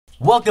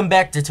Welcome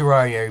back to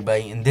Terraria,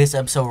 everybody. In this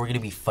episode, we're going to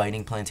be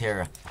fighting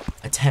PLANTERA.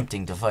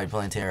 Attempting to fight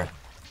PLANTERA.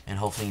 And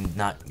hopefully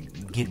not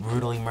get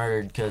brutally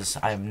murdered, because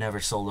I've never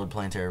soloed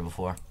PLANTERA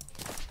before.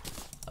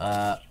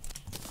 And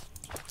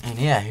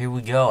yeah, here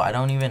we go. I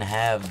don't even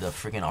have the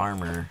freaking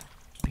armor.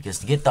 Because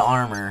to get the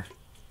armor,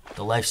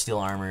 the lifesteal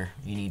armor,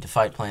 you need to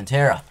fight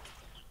PLANTERA.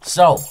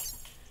 So,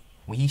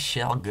 we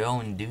shall go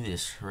and do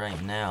this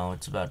right now.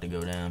 It's about to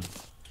go down.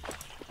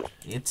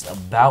 It's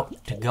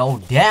about to go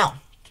down.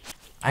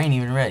 I ain't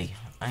even ready.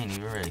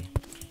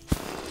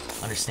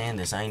 Understand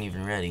this. I ain't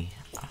even ready.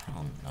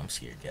 I'm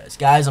scared, guys.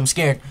 Guys, I'm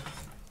scared.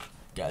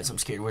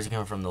 Where's he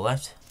coming from? The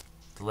left?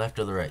 The left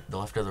or the right? The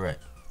left or the right?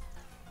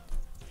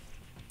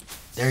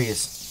 There he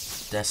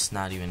is. That's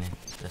not even.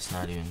 That's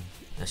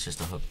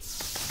just a hook.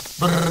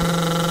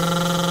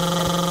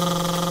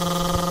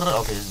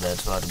 Okay, this is a bad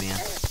spot to be in.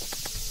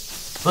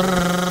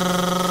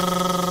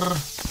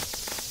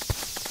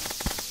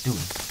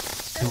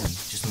 Dude,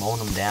 just mowing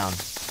them down.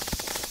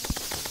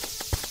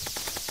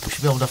 We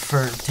should be able to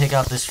take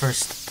out this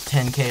first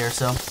 10k or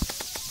so.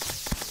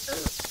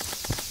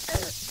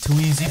 Too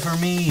easy for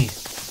me.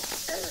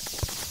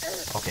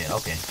 Okay. A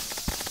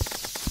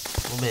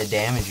little bit of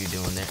damage you're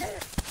doing there.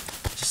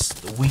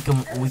 Just weaken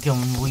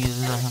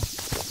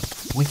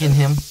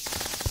him.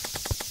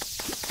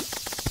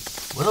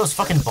 What are those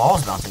fucking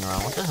balls bouncing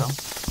around? What the hell?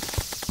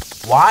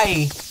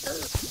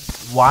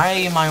 Why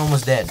am I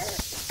almost dead?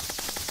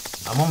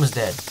 I'm almost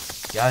dead.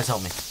 Guys,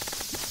 help me.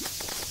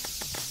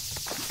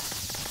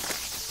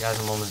 Guys,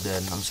 I'm almost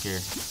dead. I'm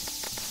scared.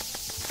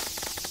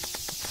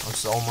 I'm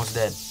so almost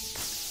dead.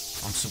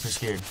 I'm super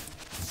scared.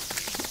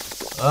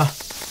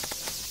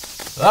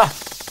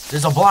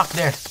 There's a block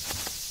there.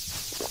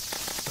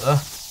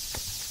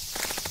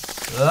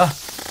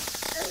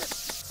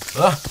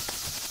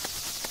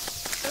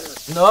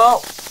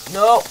 No.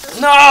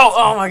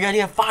 Oh my god, he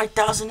had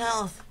 5,000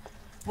 health.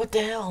 What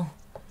the hell?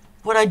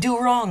 What'd I do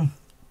wrong?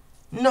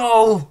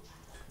 No.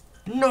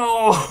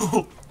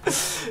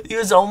 He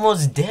was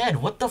almost dead.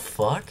 What the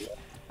fuck?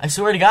 I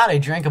swear to god, I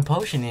drank a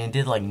potion and it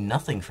did like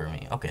nothing for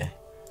me. Okay,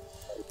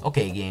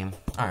 game.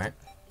 Alright.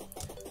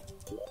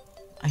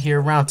 I hear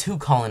round 2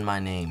 calling my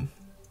name.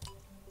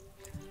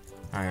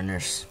 Alright,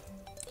 nurse.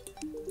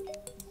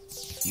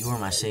 You were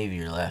my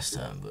savior last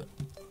time, but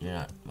you're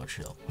not much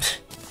help.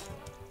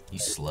 You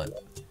slut.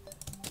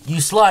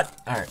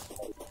 Alright.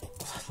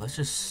 Let's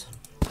just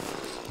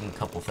get a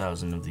couple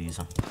thousand of these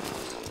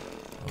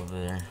over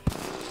there.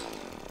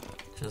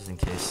 Just in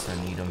case I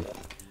need them.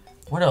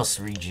 What else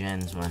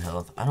regens my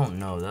health? I don't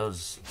know. That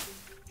was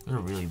a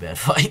really bad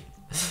fight.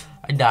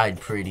 I died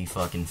pretty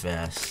fucking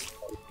fast.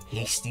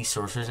 Hasty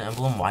Sorcerer's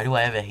Emblem? Why do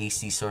I have a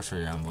Hasty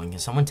Sorcerer's Emblem? Can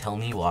someone tell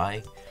me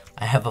why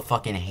I have a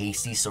fucking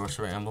Hasty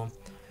Sorcerer Emblem?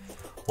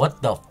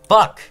 What the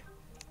fuck?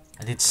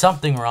 I did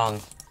something wrong.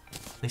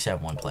 At least I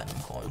have 1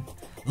 platinum coin.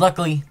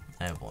 Luckily,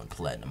 I have 1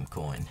 platinum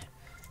coin.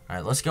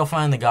 Alright, let's go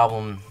find the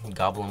goblin.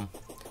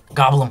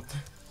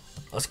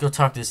 Let's go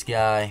talk to this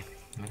guy.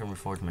 Make him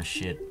reforge my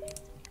shit.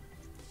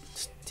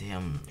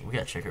 Damn, we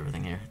gotta check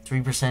everything here.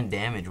 3%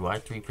 damage. Why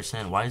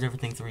 3%? Why is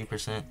everything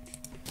 3%?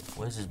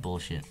 What is this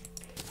bullshit?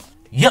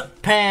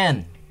 Yup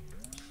pan!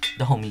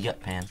 The homie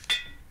Yup pan.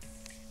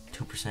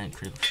 2%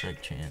 critical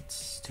strike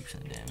chance.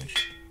 2%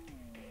 damage.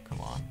 Come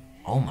on.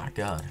 Oh my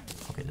god.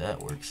 Okay, that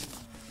works.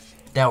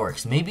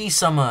 Maybe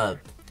some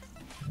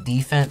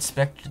defense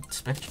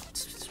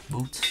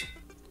boots.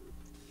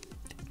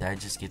 Did I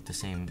just get the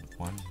same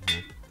one?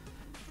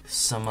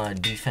 Some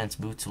defense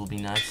boots will be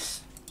nice.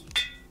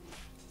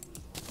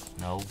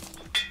 No.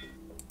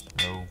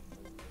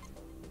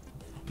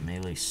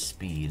 Melee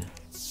speed.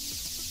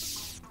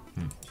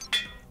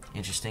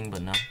 Interesting,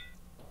 but no.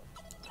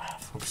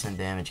 4%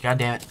 damage. God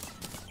damn it.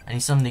 I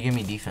need something to give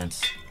me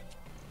defense.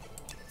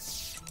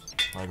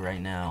 Like right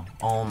now.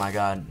 Oh my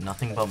god.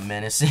 Nothing but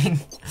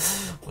menacing.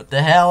 What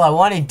the hell? I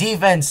wanted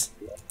defense.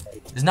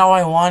 This is not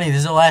what I wanted. This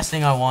is the last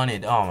thing I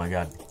wanted. Oh my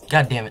god.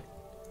 God damn it.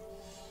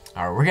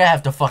 Alright, we're gonna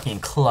have to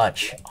fucking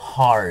clutch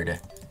hard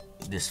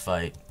this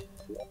fight.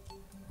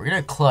 We're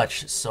gonna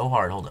clutch so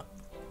hard. Hold up.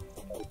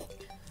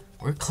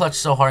 We're gonna clutch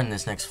so hard in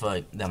this next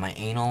fight that my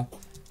anal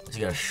is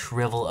gonna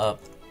shrivel up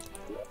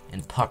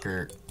and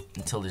pucker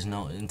until it's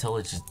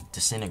just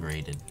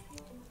disintegrated.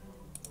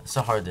 That's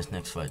how hard this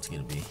next fight's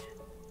gonna be.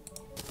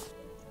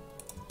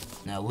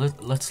 Now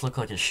let's look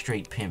like a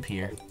straight pimp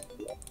here.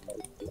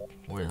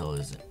 Where the hell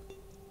is it?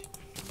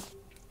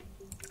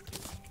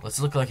 Let's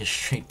look like a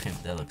straight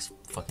pimp. That looks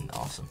fucking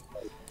awesome.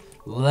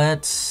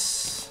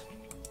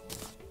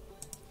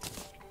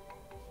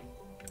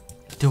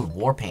 Dude,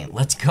 Warpaint,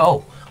 let's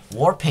go.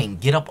 Warpaint,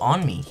 get up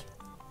on me.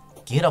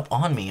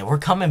 We're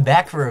coming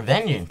back for a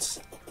vengeance.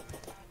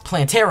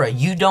 PLANTERA,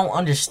 you don't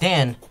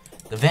understand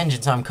the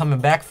vengeance I'm coming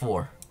back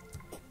for.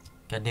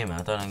 God damn it, I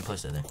thought I could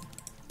place that there.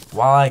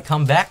 While I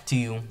come back to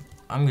you,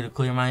 I'm gonna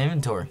clear my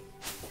inventory.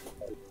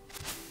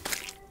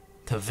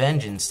 The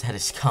vengeance that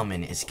is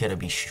coming is gonna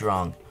be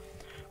strong.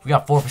 We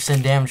got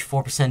 4% damage,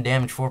 4%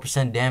 damage,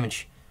 4%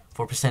 damage,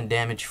 4%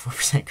 damage,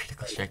 4%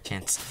 critical strike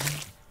chance.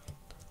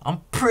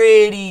 I'm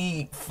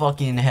pretty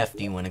fucking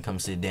hefty when it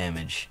comes to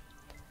damage.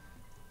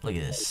 Look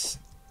at this.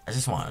 I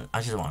just want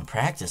to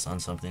practice on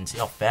something. See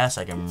how fast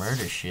I can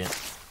murder shit.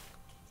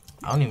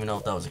 I don't even know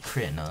if that was a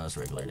crit. No, that was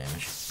regular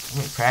damage.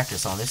 Let me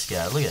practice on this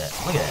guy. Look at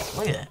that. Look at that.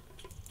 Look at that.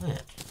 Look at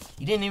that.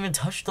 He didn't even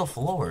touch the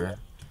floor.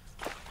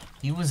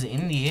 He was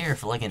in the air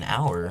for like an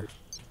hour.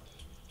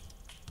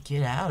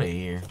 Get out of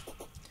here.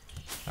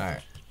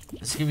 Alright.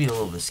 This could be a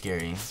little bit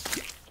scary.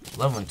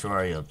 Love when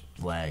Terraria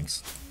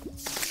lags.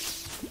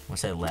 When I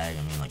say lag,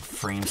 I mean like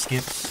frame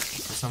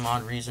skips for some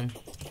odd reason.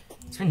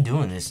 It's been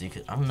doing this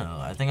because, I don't know,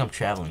 I think I'm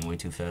traveling way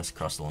too fast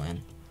across the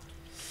land.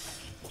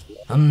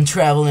 I'm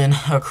traveling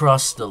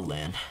across the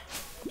land.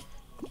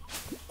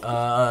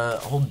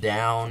 Hold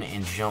down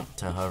and jump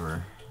to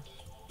hover.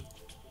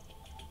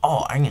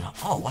 Oh,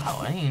 oh wow,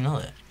 I didn't even know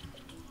that.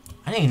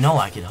 I didn't even know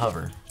I could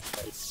hover.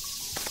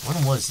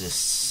 When was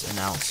this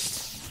announced?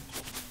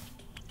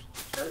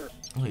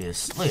 Look at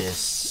this, look at this.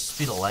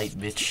 Speed of light,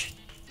 bitch.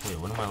 Wait,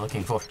 what am I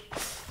looking for?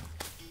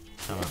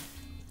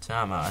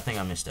 Time out. I think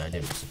I missed it. I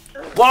did miss it.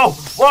 Whoa!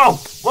 Whoa!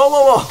 Whoa,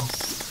 whoa, whoa!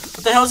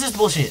 What the hell is this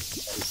bullshit?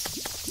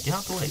 Get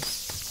out the way. What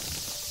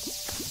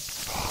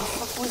the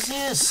fuck was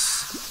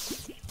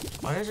this?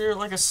 Why is there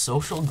like a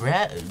social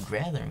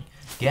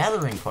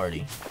gathering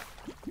party?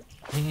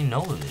 I didn't even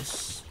know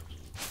this.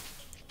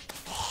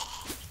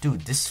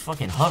 Dude, this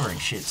fucking hovering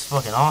shit's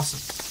fucking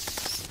awesome.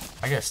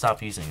 I gotta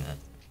stop using that.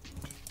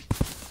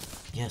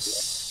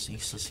 Yes,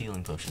 useless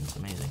healing potions.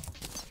 Amazing.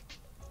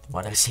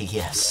 Why'd I say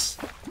yes?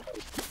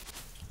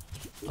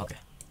 Okay.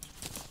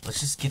 Let's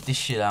just get this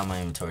shit out of my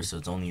inventory so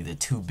it's only the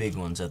two big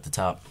ones at the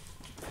top.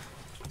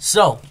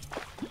 So,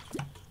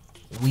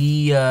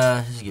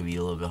 this is gonna be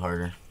a little bit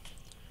harder.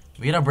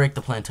 We gotta break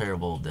the Plantera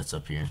bulb that's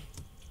up here.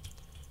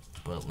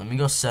 But let me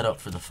go set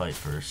up for the fight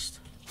first.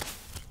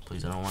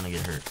 Please, I don't want to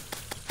get hurt.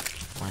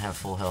 I want to have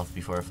full health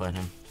before I fight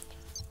him.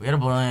 We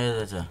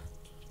gotta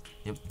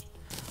yep.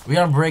 We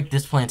gotta break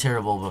this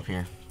Plantera bulb up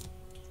here.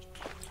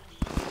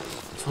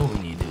 That's what we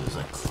need to do, is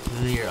like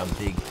clear a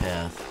big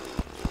path.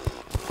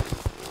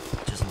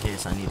 Just in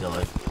case I need to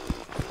like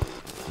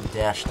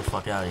dash the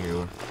fuck out of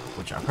here,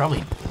 which I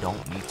probably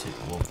don't need to.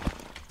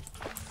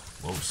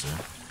 Whoa, sir.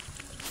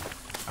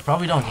 I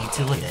probably don't need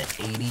to. Look at that,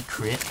 80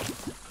 crit.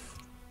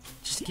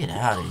 Just get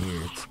out of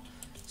here.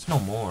 It's no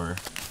more.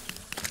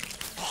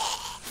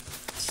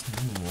 It's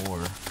no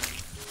more.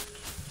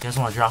 If you guys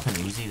want to drop an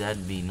Uzi,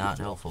 that'd be not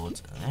helpful.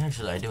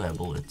 Actually, I do have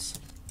bullets.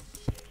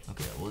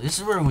 Okay, well, this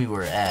is where we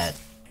were at.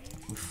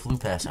 We flew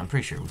past. I'm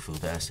pretty sure we flew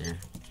past here.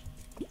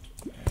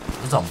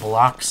 There's a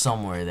block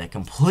somewhere that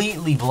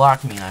completely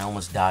blocked me, and I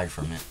almost died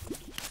from it.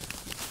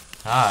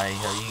 Hi,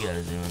 how you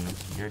guys doing?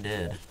 You're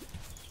dead.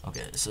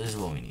 Okay, so this is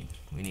what we need.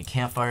 We need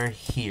campfire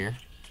here.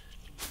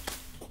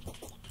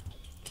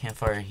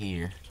 Campfire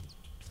here.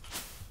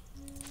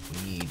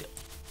 We need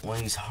one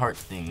of these heart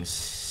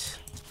things.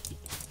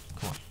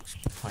 Come on,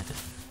 plant it.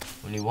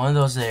 We need one of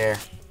those there.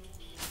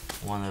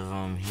 One of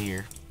them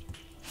here.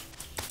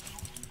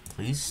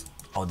 Please?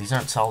 Oh, these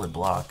aren't solid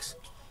blocks.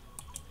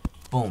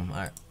 Boom.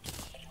 Alright.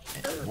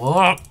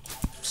 Whoa!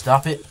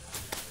 Stop it.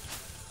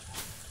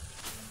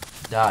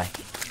 Die.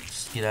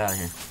 Just get out of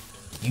here.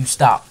 You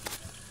stop.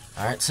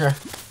 Alright, sir.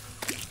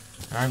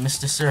 Alright,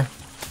 Mr. Sir.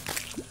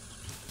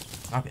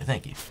 Okay,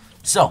 thank you.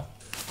 So,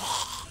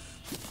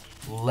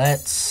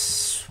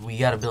 we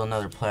gotta build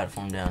another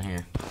platform down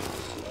here.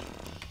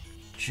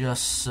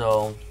 Just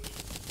so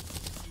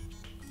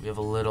we have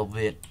a little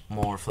bit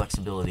more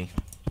flexibility.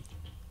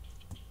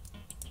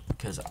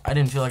 Because I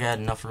didn't feel like I had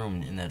enough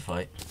room in that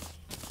fight.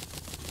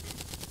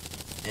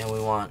 And we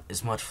want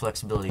as much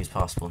flexibility as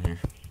possible here.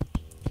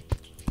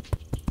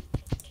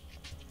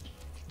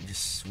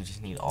 We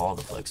just need all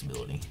the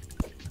flexibility.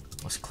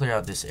 Let's clear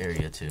out this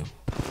area too.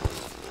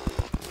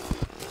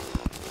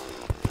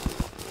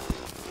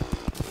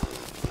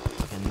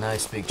 Like a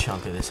nice big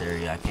chunk of this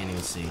area I can't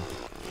even see.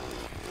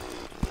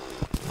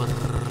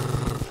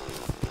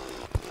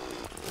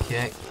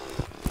 Okay.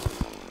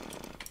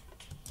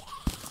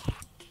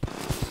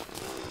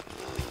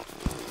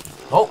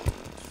 Oh!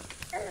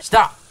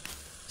 Stop!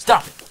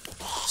 Stop it!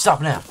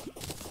 Stop now!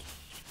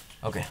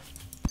 Okay.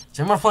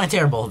 So more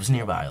Plantera bulbs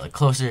nearby, like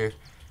closer.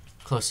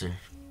 Closer.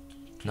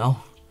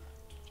 No?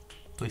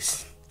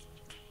 Please.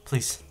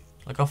 Please.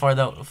 Look how far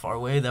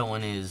away that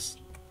one is.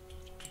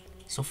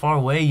 So far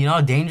away. You know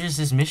how dangerous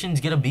this mission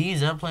is gonna be?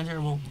 Is that a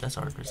Plantera bulb? That's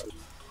hard, Chris.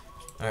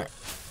 Alright.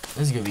 This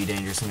is gonna be a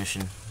dangerous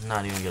mission.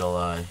 Not even gonna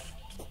lie.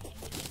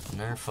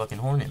 Another fucking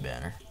Hornet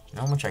banner. You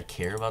know how much I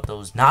care about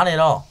those? Not at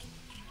all.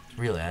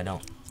 Really, I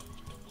don't.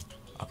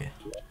 Okay.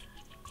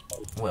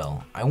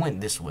 Well, I went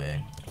this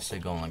way instead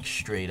of going like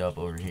straight up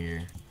over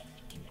here.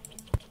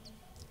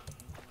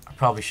 I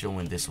probably should have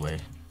went this way.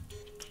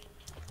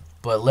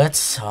 But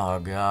let's. Oh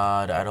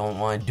god, I don't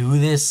want to do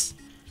this.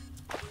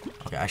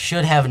 Okay, I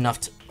should have enough.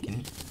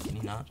 Can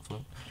you not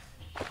float?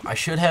 I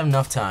should have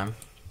enough time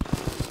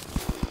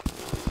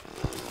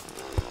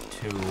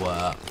to.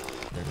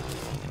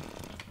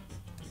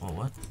 Oh,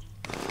 what?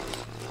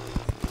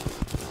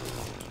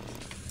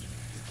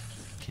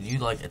 Can you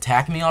like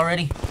attack me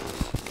already?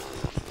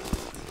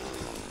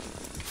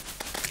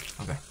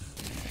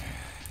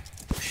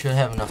 should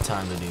have enough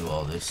time to do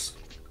all this.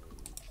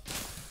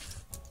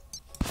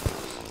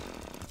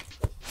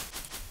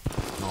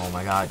 Oh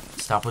my god,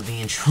 stop with the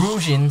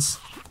intrusions.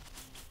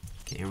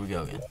 Okay, here we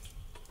go again.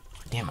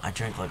 Damn, I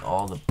drank like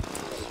all the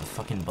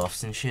fucking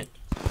buffs and shit.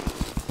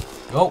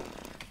 Go!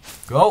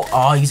 Go!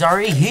 Oh, he's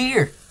already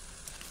here!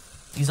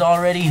 He's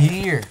already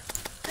here!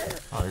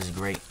 Oh, this is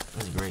great.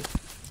 This is great.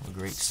 A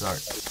great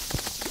start.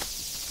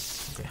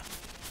 Okay.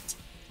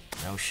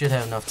 Now we should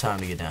have enough time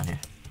to get down here.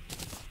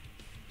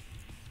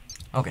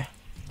 Okay.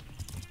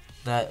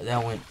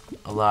 That went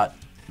a lot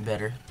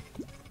better,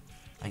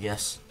 I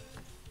guess.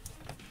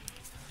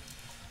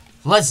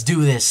 Let's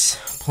do this,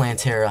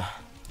 Plantera.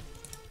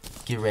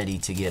 Get ready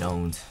to get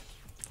owned.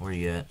 Where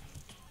you at?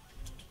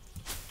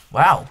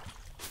 Wow.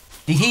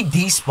 Did he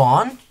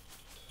despawn?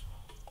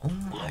 Oh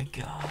my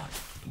god.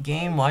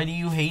 Game, why do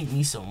you hate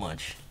me so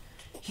much?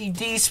 He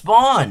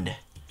despawned.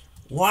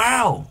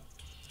 Wow.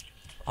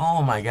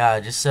 Oh my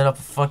god, just set up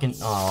a fucking...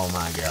 Oh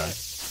my god.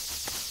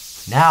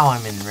 Now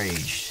I'm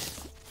enraged.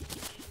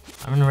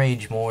 I'm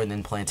enraged more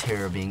than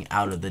Plantera being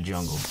out of the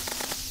jungle.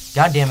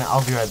 God damn it,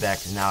 I'll be right back,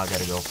 because now I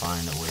gotta go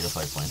find a way to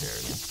fight Plantera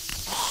again.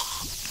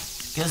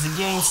 Because the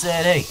game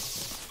said, hey,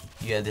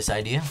 you had this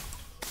idea?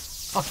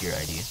 Fuck your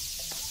idea.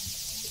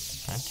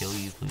 Can I kill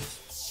you, please?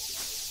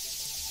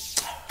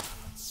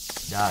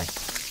 Die.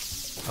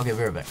 Okay,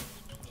 we're back.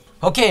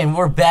 Okay, and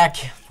we're back.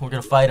 We're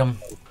gonna fight him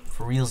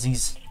for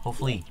realsies.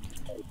 Hopefully,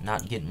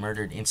 not get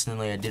murdered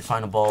instantly. I did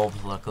find a bulb,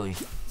 luckily.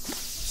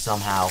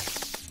 Somehow.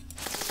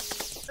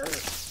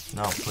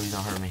 No, please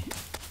don't hurt me.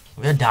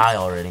 We're gonna die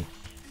already.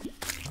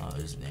 Oh,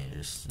 this is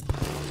dangerous.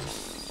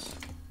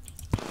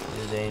 This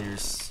is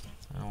dangerous.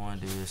 I don't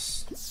want to do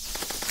this.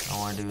 I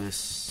don't want to do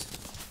this.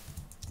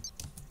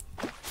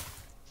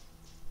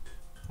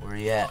 Where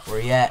you at? Where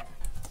you at?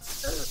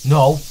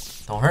 No!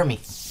 Don't hurt me.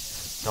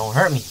 Don't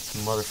hurt me,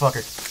 you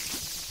motherfucker.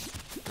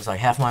 It's like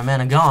half my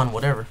mana gone,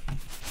 whatever.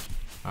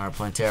 Alright,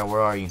 Plantera,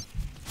 where are you?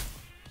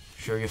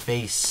 Show your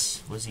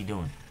face. What is he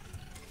doing?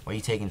 Why are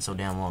you taking so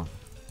damn long?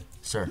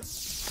 Sir.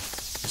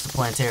 Mr.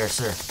 Plantera,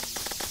 sir.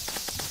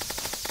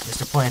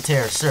 Mr.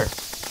 Plantera, sir.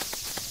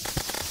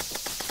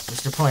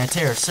 Mr.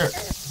 Plantera, sir.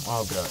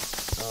 Oh god.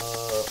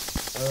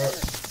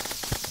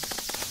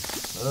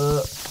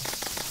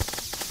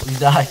 Please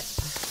die.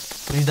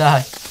 Please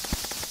die.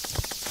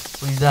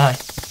 Please die.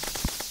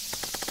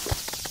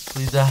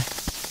 Please die.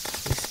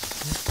 Please.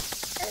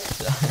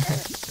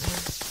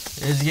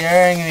 You're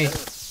scaring me.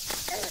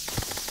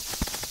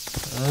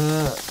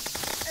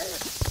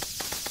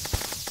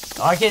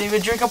 I can't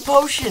even drink a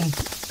potion.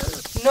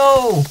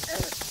 No.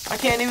 I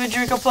can't even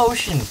drink a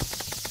potion.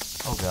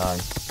 Oh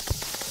god.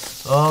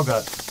 Oh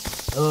god.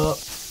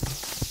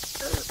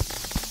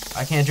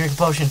 I can't drink a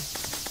potion.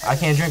 I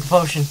can't drink a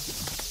potion.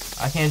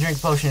 I can't drink a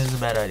potion. This is a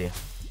bad idea.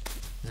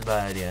 This is a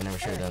bad idea. I never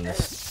should have done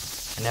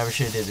this. I never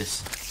should have did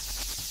this.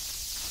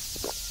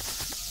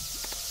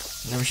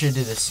 Never should have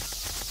did this.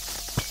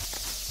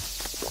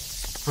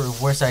 For the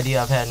worst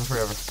idea I've had in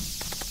forever.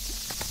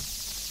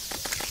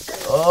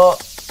 Oh,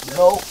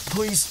 no,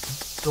 please.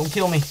 Don't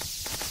kill me.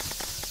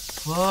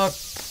 Fuck.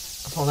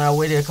 If only I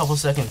waited a couple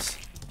seconds.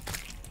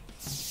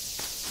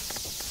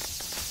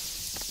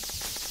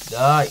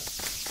 Die.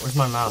 Where's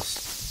my mouse?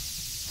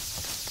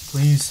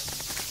 Please.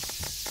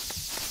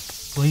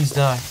 Please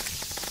die.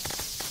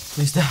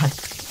 Please die.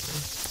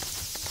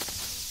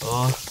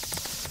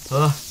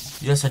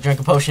 Yes, I drank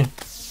a potion.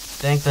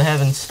 Thank the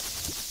heavens.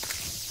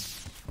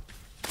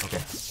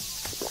 Okay.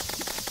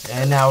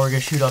 And now we're gonna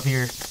shoot up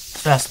here as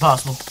fast as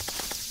possible.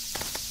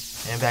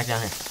 And back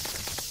down here.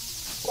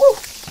 Woo!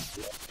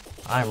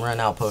 I'm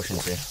running out of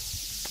potions here.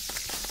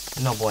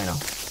 No bueno.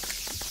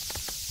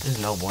 This is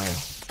no bueno.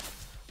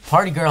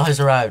 Party girl has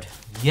arrived.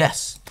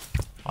 Yes.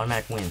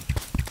 Automatic win.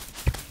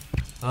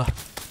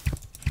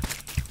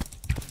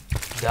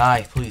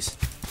 Die, please.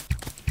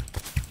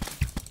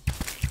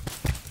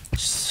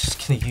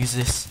 Just gonna use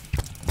this.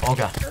 Oh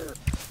god.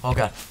 Oh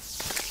god.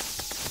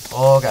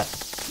 Oh god.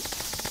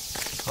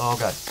 Oh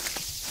god.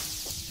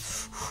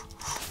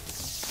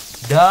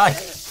 Die.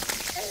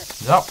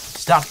 No,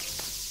 stop.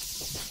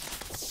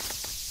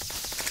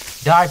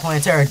 Die,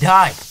 Plantera,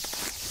 die.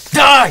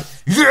 Die!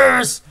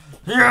 Yes!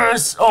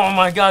 Yes! Oh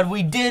my god,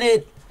 we did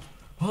it!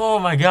 Oh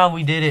my god,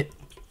 we did it.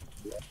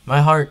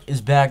 My heart is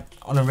back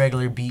on a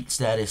regular beat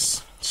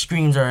status.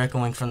 Screams are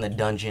echoing from the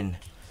dungeon.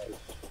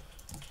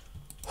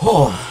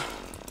 Oh,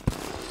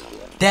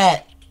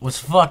 that was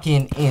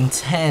fucking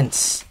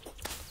intense.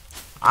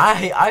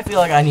 I feel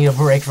like I need a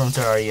break from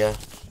Terraria.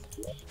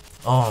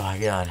 Oh my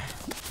god.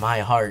 My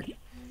heart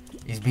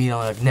is beating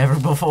like never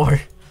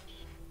before.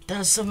 That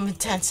was some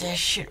intense ass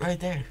shit right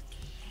there.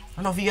 I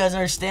don't know if you guys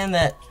understand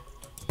that.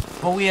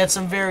 But we had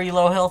some very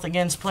low health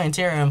against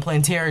Plantera, and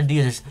Plantera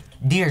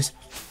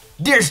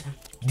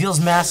deals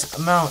mass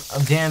amount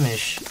of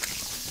damage.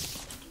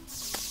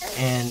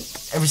 And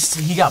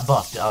he got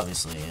buffed,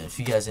 obviously. If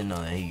you guys didn't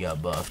know that, he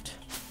got buffed.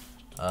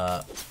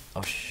 I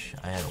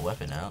had a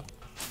weapon out.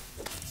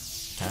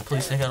 Can I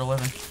please take out a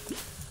weapon?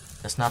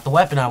 That's not the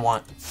weapon I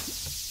want.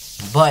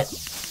 But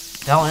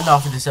that'll end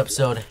off of this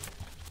episode.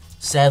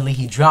 Sadly,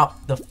 he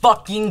dropped the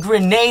fucking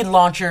grenade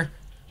launcher,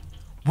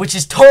 which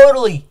is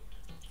totally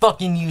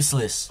fucking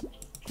useless.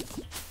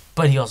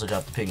 But he also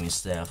dropped the pygmy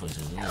staff, which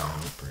is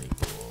pretty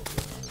cool.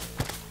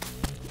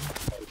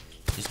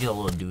 Just get a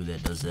little dude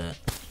that does that.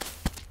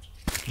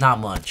 Not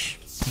much.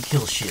 He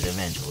kills shit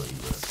eventually,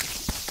 but...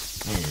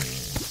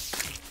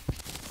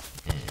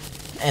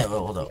 Hey,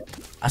 hold up.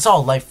 I saw a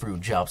life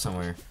fruit drop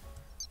somewhere.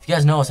 If you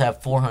guys notice, I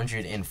have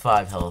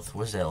 405 health.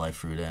 Where's that life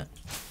fruit at?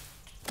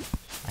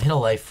 I hit a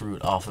life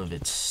fruit off of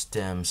its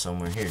stem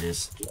somewhere. Here it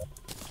is.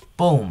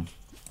 Boom.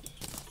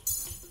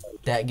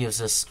 That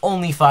gives us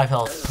only 5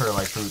 health per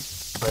life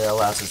fruit, but it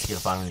allows us to get a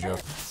 500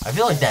 health. I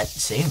feel like that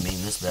saved me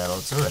in this battle.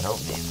 It sort of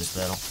helped me in this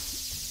battle.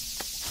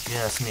 If you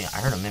ask me,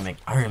 I heard a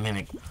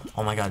mimic.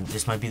 Oh my god,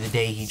 this might be the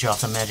day he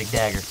drops a magic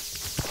dagger.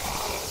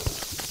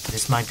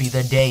 This might be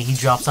the day he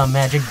drops a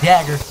magic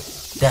dagger.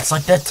 That's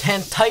like the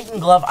 10th Titan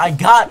glove I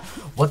got.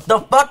 What the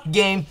fuck,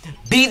 game?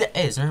 Be the...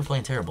 Hey, it's never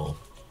playing terrible.